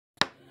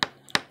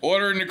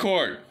Order in the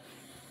court.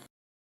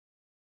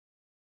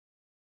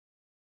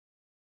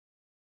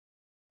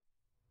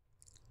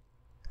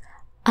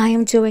 I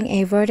am doing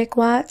a verdict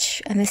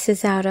watch, and this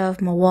is out of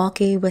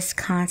Milwaukee,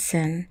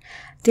 Wisconsin.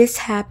 This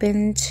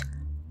happened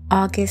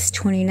August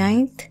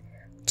 29th,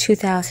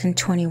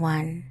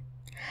 2021.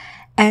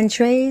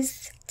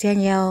 Andrez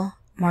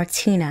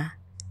Martina,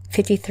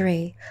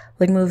 53,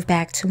 would move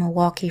back to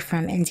Milwaukee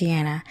from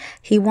Indiana.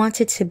 He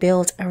wanted to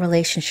build a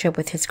relationship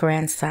with his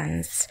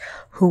grandsons,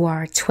 who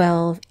are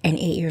 12 and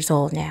 8 years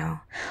old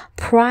now.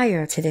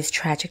 Prior to this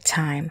tragic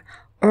time,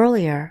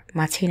 earlier,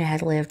 Martina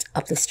had lived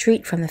up the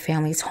street from the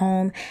family's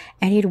home,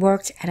 and he'd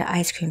worked at an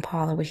ice cream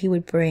parlor where he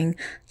would bring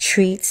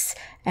treats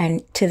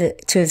and to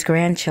his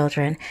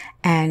grandchildren,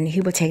 and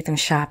he would take them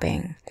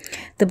shopping.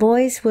 The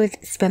boys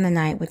would spend the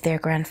night with their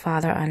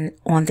grandfather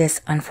on this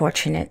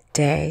unfortunate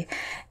day,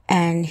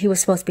 and he was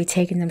supposed to be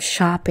taking them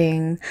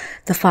shopping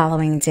the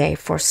following day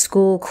for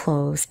school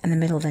clothes. In the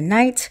middle of the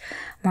night,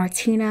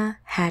 Martina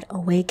had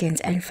awakened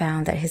and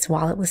found that his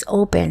wallet was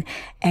open,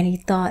 and he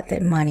thought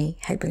that money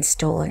had been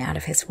stolen out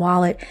of his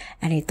wallet,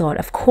 and he thought,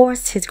 of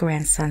course, his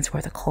grandsons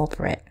were the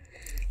culprit.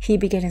 He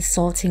began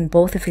assaulting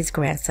both of his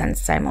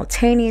grandsons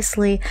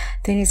simultaneously.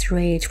 Then his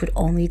rage would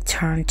only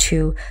turn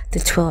to the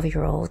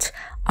 12-year-old,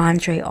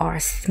 Andre R.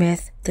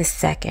 Smith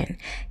II.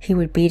 He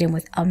would beat him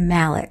with a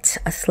mallet,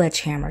 a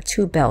sledgehammer,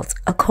 2 belts,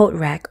 a coat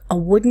rack, a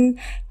wooden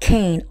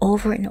cane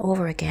over and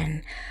over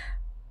again.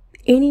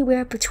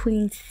 Anywhere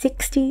between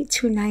 60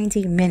 to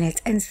 90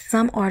 minutes, and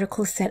some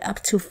articles said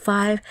up to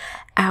 5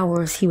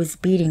 hours he was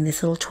beating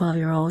this little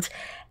 12-year-old.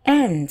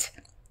 And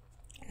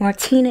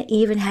Martina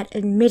even had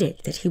admitted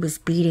that he was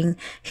beating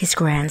his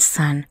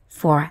grandson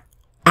for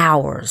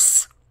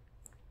hours.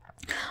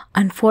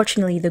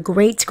 Unfortunately, the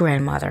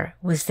great-grandmother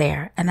was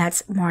there, and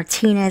that's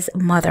Martina's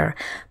mother,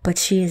 but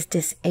she is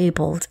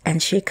disabled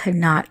and she could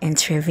not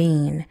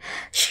intervene.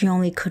 She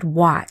only could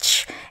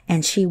watch,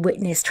 and she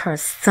witnessed her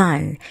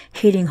son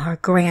hitting her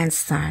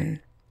grandson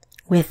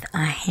with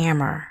a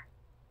hammer.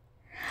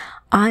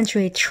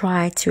 Andre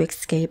tried to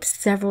escape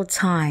several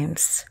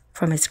times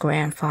from his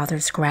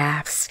grandfather's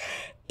grasp,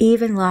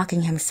 even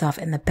locking himself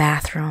in the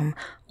bathroom,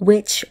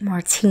 which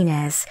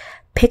Martinez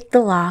picked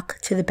the lock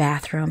to the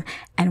bathroom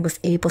and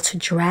was able to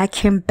drag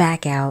him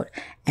back out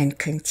and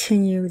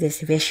continue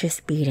this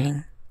vicious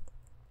beating.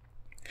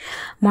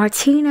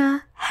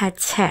 Martina had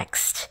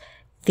texted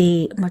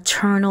the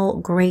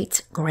maternal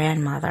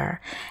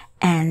great-grandmother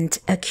and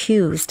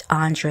accused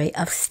Andre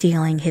of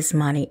stealing his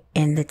money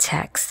in the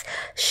text.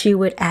 She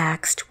would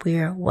ask,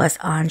 where was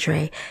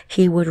Andre?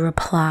 He would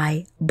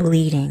reply,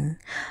 bleeding.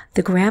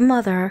 The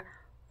grandmother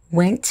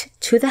went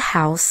to the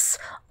house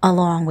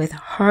along with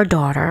her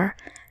daughter,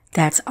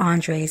 that's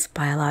Andre's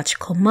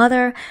biological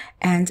mother,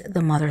 and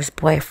the mother's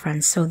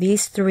boyfriend. So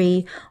these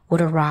 3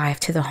 would arrive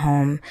to the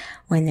home.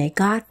 When they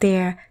got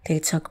there, they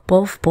took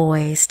both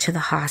boys to the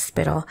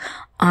hospital.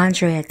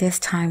 Andre at this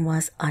time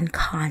was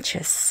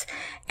unconscious,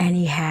 and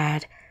he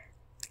had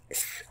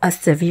a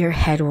severe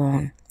head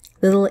wound.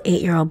 Little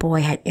 8-year-old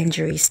boy had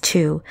injuries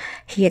too.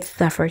 He had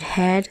suffered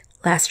head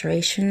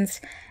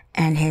lacerations,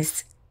 and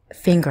his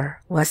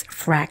finger was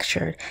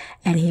fractured,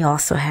 and he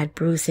also had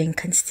bruising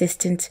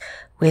consistent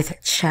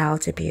with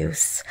child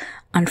abuse.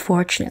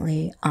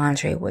 Unfortunately,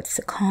 Andre would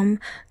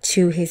succumb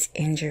to his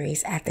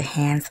injuries at the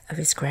hands of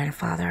his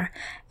grandfather,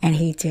 and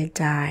he did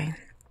die.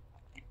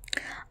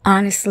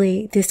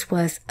 Honestly, this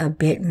was a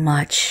bit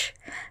much.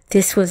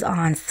 This was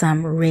on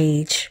some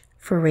rage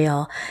for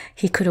real.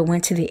 He could have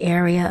went to the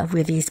area of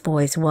where these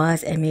boys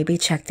was and maybe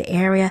checked the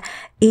area,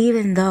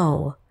 even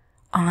though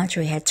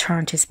Andre had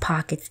turned his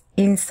pockets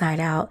inside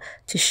out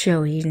to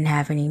show he didn't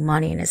have any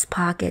money in his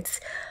pockets.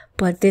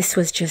 But this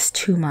was just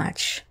too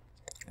much.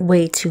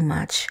 Way too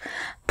much.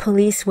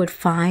 Police would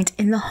find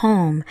in the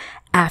home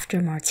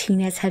after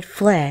Martinez had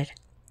fled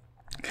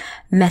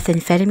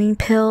methamphetamine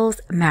pills,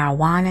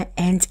 marijuana,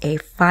 and a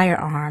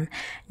firearm.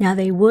 Now,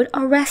 they would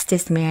arrest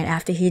this man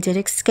after he did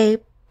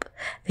escape.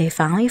 They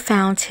finally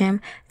found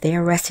him. They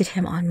arrested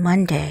him on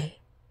Monday.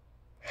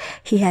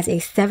 He has a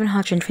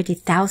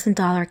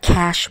 $750,000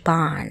 cash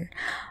bond.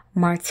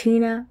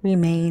 Martina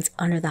remains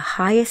under the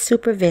highest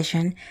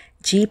supervision,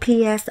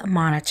 GPS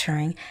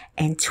monitoring,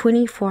 and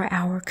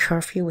 24-hour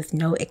curfew with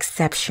no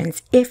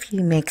exceptions if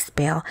he makes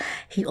bail.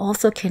 He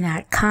also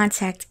cannot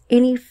contact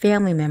any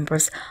family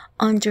members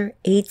under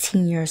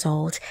 18 years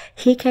old.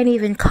 He can't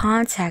even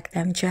contact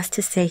them just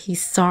to say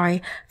he's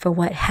sorry for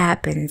what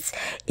happens.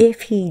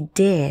 If he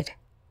did,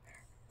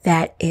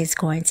 that is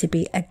going to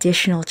be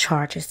additional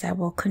charges that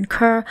will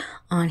concur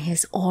on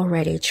his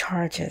already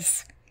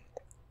charges.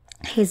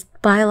 His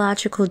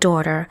biological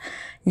daughter,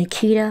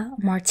 Nikita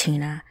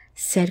Martina,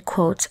 said,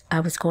 quote, "I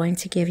was going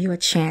to give you a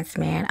chance,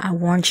 man. I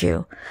warned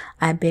you.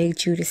 I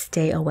begged you to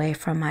stay away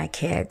from my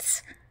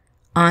kids.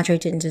 Andre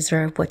didn't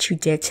deserve what you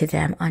did to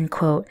them,"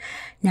 unquote.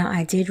 Now,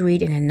 I did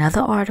read in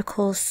another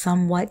article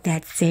somewhat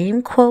that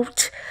same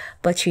quote,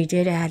 but she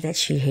did add that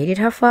she hated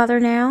her father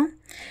now,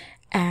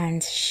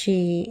 and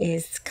she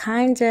is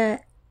kind of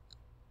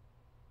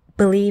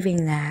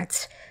believing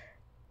that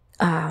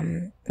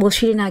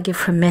she did not give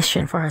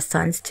permission for her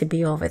sons to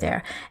be over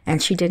there.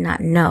 And she did not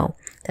know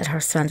that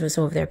her sons was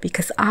over there,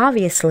 because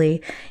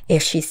obviously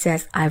if she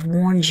says, I've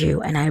warned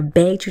you and I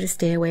begged you to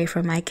stay away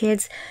from my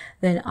kids,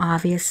 then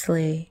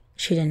obviously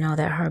she didn't know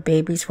that her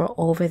babies were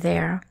over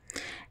there.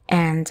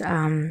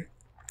 And,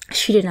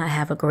 she did not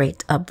have a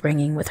great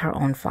upbringing with her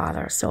own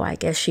father. So I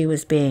guess she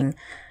was being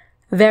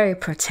very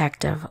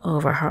protective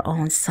over her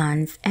own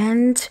sons.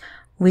 And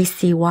we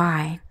see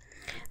why.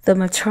 The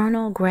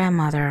maternal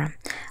grandmother,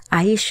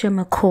 Aisha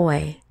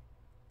McCoy,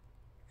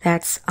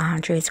 that's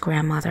Andre's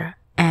grandmother,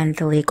 and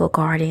the legal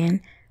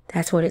guardian,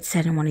 that's what it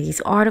said in one of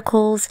these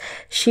articles.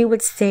 She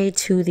would say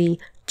to the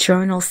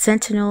Journal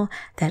Sentinel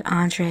that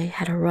Andre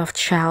had a rough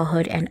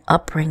childhood and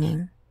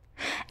upbringing,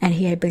 and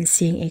he had been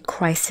seeing a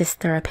crisis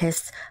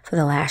therapist for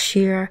the last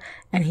year,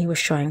 and he was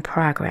showing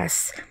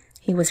progress.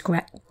 He was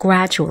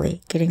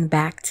gradually getting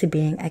back to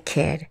being a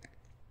kid.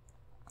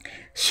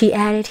 She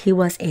added he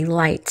was a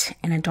light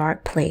in a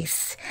dark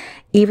place.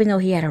 Even though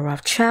he had a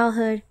rough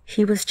childhood,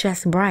 he was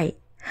just bright.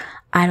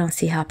 I don't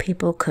see how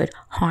people could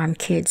harm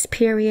kids,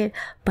 period,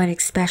 but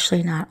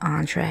especially not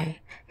Andre.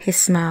 His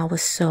smile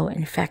was so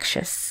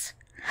infectious.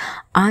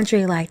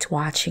 Andre liked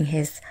watching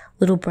his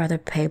little brother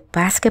play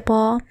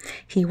basketball.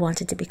 He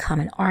wanted to become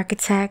an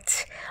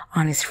architect.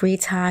 On his free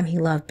time, he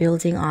loved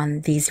building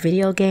on these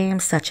video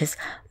games such as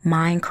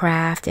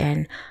Minecraft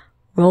and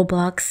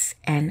Roblox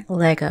and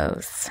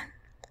Legos.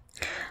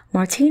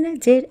 Martina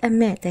did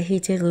admit that he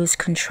did lose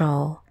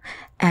control,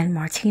 and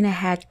Martina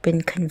had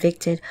been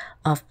convicted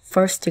of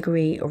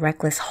first-degree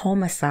reckless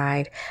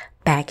homicide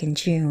back in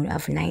June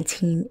of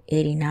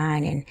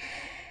 1989, and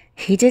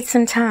he did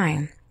some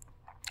time.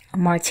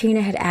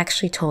 Martina had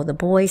actually told the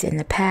boys in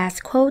the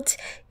past, quote,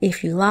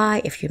 if you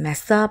lie, if you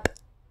mess up,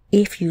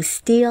 if you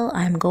steal,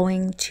 I'm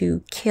going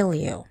to kill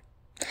you.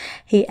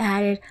 He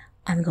added,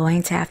 I'm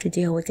going to have to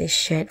deal with this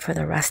shit for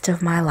the rest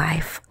of my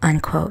life,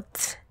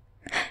 unquote.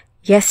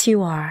 Yes,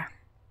 you are.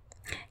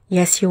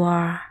 Yes, you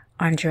are,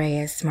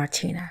 Andrez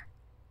Martina.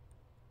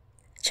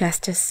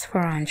 Justice for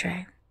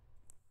Andre.